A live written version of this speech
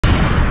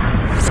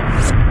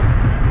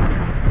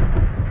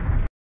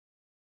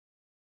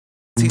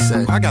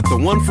said, I got the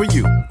one for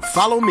you.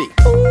 Follow me.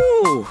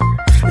 Ooh,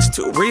 it's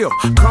too real.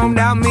 Chrome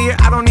down mirror,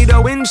 I don't need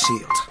a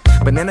windshield.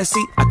 Banana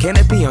seat, a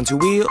canopy on two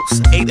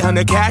wheels.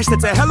 800 cash,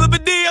 that's a hell of a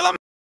deal.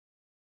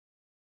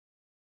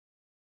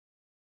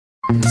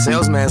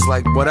 Salesman's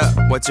like, what up,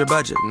 what's your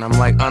budget? And I'm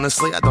like,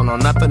 honestly, I don't know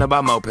nothing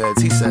about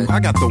mopeds. He said, I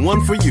got the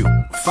one for you.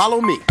 Follow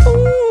me.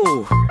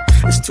 Ooh,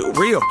 it's too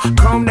real.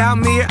 Chrome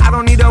down mirror, I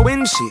don't need a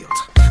windshield.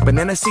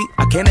 Banana seat,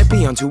 a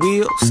canopy on two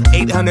wheels.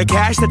 800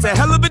 cash, that's a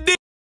hell of a deal.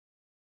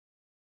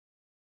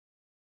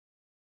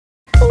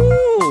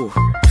 Ooh,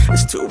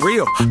 it's too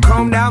real.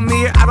 Chrome down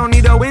mirror, I don't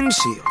need a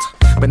windshield.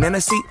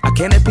 Banana seat, a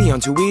canopy on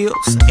two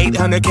wheels.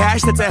 800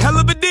 cash, that's a hell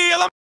of a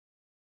deal.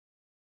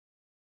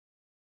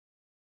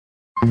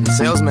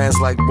 Salesman's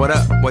like, what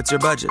up, what's your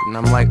budget? And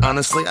I'm like,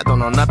 honestly, I don't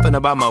know nothing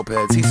about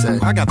mopeds. He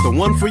said, I got the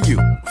one for you.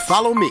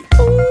 Follow me.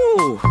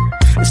 Ooh,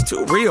 it's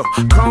too real.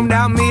 Chrome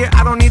down mirror,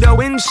 I don't need a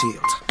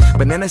windshield.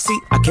 Banana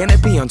seat, a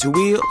canopy on two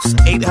wheels.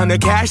 800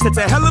 cash, that's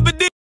a hell of a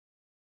deal.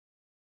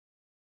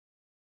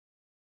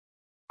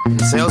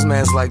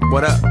 Salesman's like,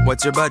 what up,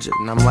 what's your budget?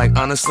 And I'm like,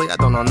 honestly, I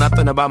don't know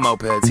nothing about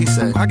mopeds. He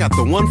said, I got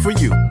the one for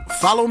you.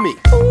 Follow me.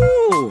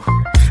 Ooh,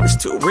 it's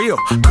too real.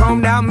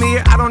 Chrome down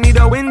mirror, I don't need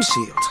a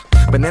windshield.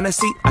 Banana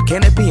seat, a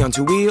canopy on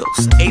two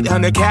wheels.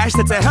 800 cash,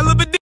 that's a hell of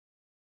a deal.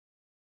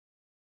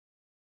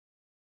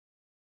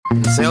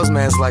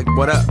 Salesman's like,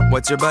 what up,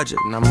 what's your budget?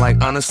 And I'm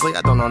like, honestly,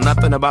 I don't know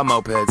nothing about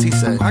mopeds. He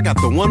said, I got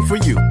the one for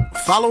you.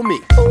 Follow me.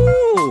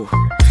 Ooh,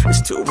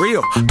 it's too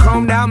real.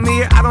 Chrome down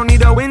mirror, I don't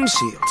need a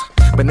windshield.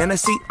 Banana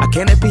seat, a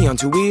canopy on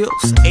two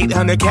wheels.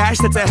 800 cash,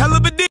 that's a hell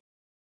of a deal.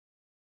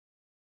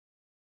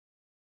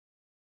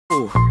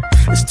 Ooh,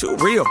 it's too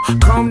real.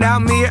 Chrome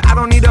down mirror, I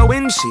don't need a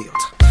windshield.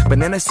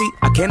 Banana seat,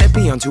 a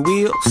canopy on two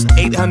wheels.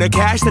 800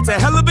 cash, that's a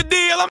hell of a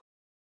deal.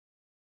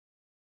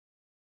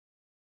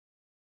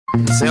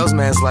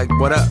 Salesman's like,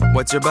 what up,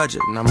 what's your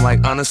budget? And I'm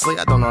like, honestly,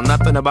 I don't know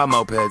nothing about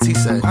mopeds. He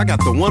said, I got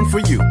the one for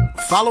you.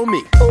 Follow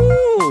me.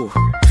 Ooh,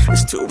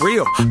 it's too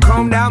real.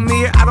 Chrome down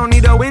mirror, I don't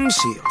need a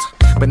windshield.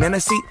 Banana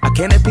seat, a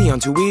canopy on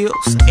two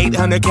wheels.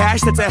 800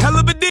 cash, that's a hell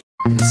of a deal.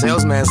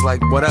 Salesman's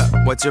like, what up,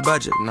 what's your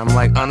budget? And I'm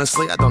like,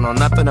 honestly, I don't know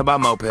nothing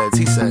about mopeds.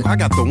 He said, I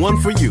got the one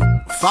for you.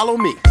 Follow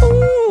me.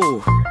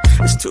 Ooh,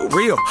 it's too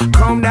real.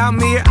 Chrome down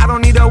mirror, I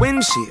don't need a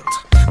windshield.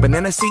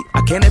 Banana seat,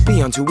 a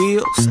canopy on two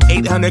wheels.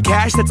 800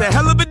 cash, that's a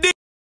hell of a deal.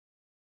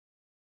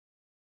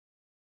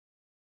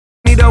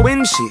 Need a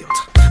windshield.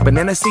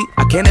 Banana seat,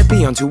 a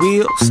canopy on two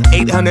wheels.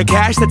 800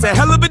 cash, that's a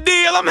hell of a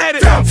deal. I'm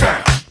headed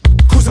downtown,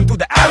 cruising through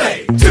the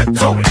alley,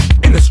 tiptoeing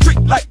in the street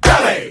like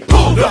ballet.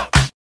 Pulled up.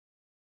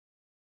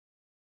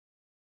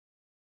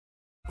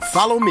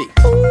 Follow me.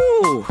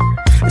 Ooh,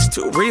 it's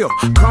too real.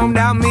 Chrome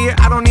down mirror,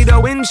 I don't need a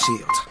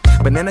windshield.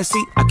 Banana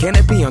seat, a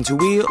canopy on two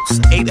wheels.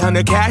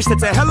 800 cash,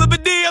 that's a hell of a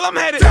deal. I'm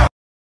headed down.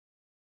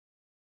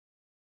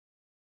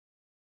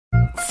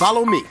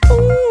 Follow me.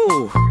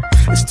 Ooh,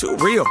 it's too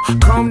real.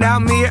 Chrome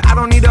down mirror, I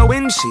don't need a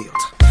windshield.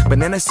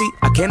 Banana seat,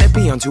 a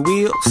canopy on two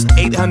wheels.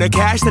 800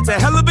 cash, that's a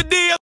hell of a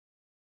deal.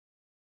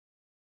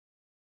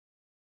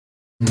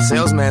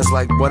 Salesman's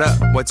like, what up,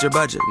 what's your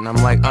budget? And I'm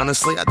like,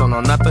 honestly, I don't know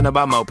nothing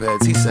about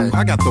mopeds. He said,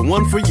 I got the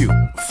one for you.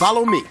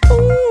 Follow me.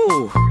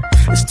 Ooh,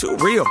 it's too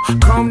real.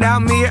 Chrome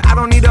down mirror, I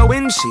don't need a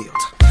windshield.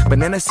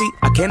 Banana seat,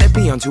 a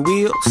canopy on two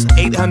wheels.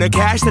 800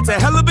 cash, that's a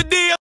hell of a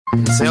deal.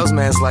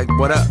 Salesman's like,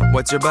 what up,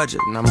 what's your budget?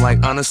 And I'm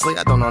like, honestly,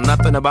 I don't know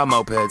nothing about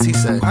mopeds. He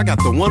said, I got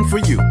the one for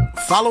you.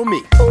 Follow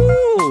me.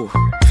 Ooh,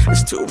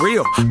 it's too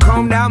real.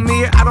 Chrome down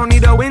mirror, I don't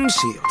need a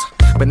windshield.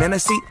 Banana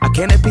seat, a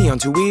canopy on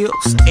two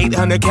wheels.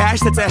 800 cash,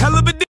 that's a hell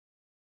of a deal.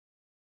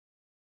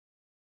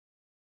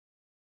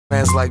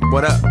 Man's like,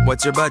 what up,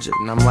 what's your budget?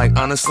 And I'm like,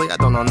 honestly, I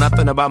don't know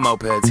nothing about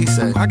mopeds. He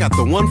said, I got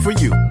the one for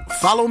you.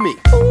 Follow me.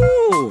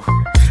 Ooh,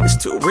 it's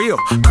too real.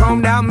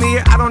 Chrome down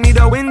mirror, I don't need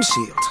a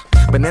windshield.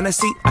 Banana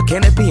seat, a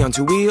canopy on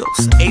two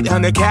wheels.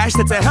 800 cash,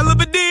 that's a hell of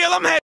a deal.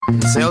 I'm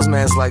headed.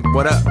 Salesman's like,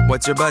 what up,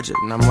 what's your budget?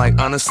 And I'm like,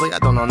 honestly, I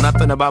don't know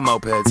nothing about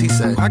mopeds. He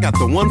said, I got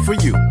the one for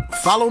you.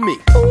 Follow me.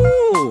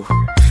 Ooh,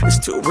 it's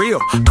too real.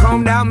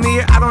 Chrome down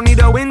mirror, I don't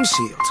need a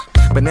windshield.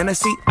 Banana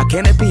seat, a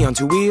canopy on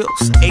two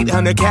wheels.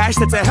 800 cash,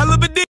 that's a hell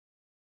of a deal.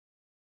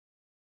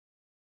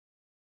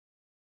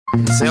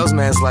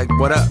 Salesman's like,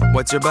 what up,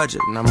 what's your budget?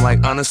 And I'm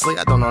like, honestly,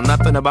 I don't know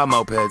nothing about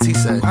mopeds. He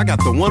said, I got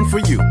the one for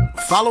you.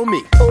 Follow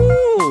me.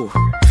 Ooh,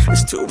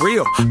 it's too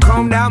real.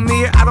 Chrome down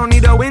mirror, I don't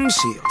need a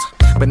windshield.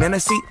 Banana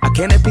seat, a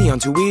canopy on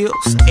two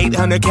wheels.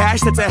 800 cash,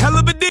 that's a hell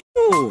of a deal.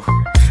 Ooh,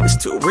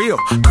 it's too real.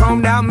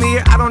 Chrome down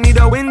mirror, I don't need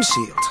a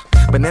windshield.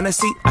 Banana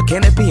seat, a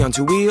canopy on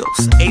two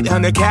wheels.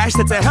 800 cash,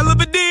 that's a hell of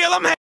a deal.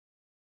 I'm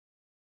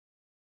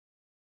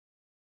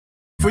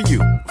for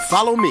you.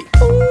 Follow me.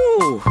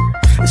 Ooh,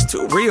 it's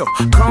too real.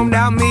 Chrome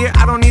down mirror,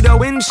 I don't need a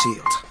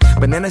windshield.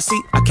 Banana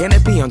seat, a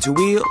canopy on two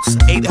wheels.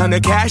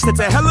 800 cash, that's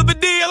a hell of a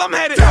deal. I'm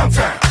headed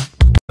downtown.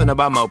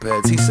 About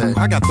mopeds, he said,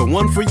 I got the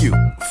one for you.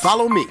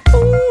 Follow me.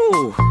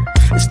 Ooh,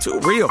 it's too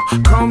real.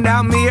 Chrome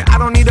down mirror, I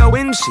don't need a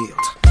windshield.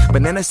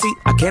 Banana seat,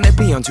 a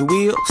canopy on two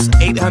wheels.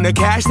 800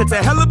 cash, that's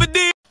a hell of a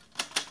deal.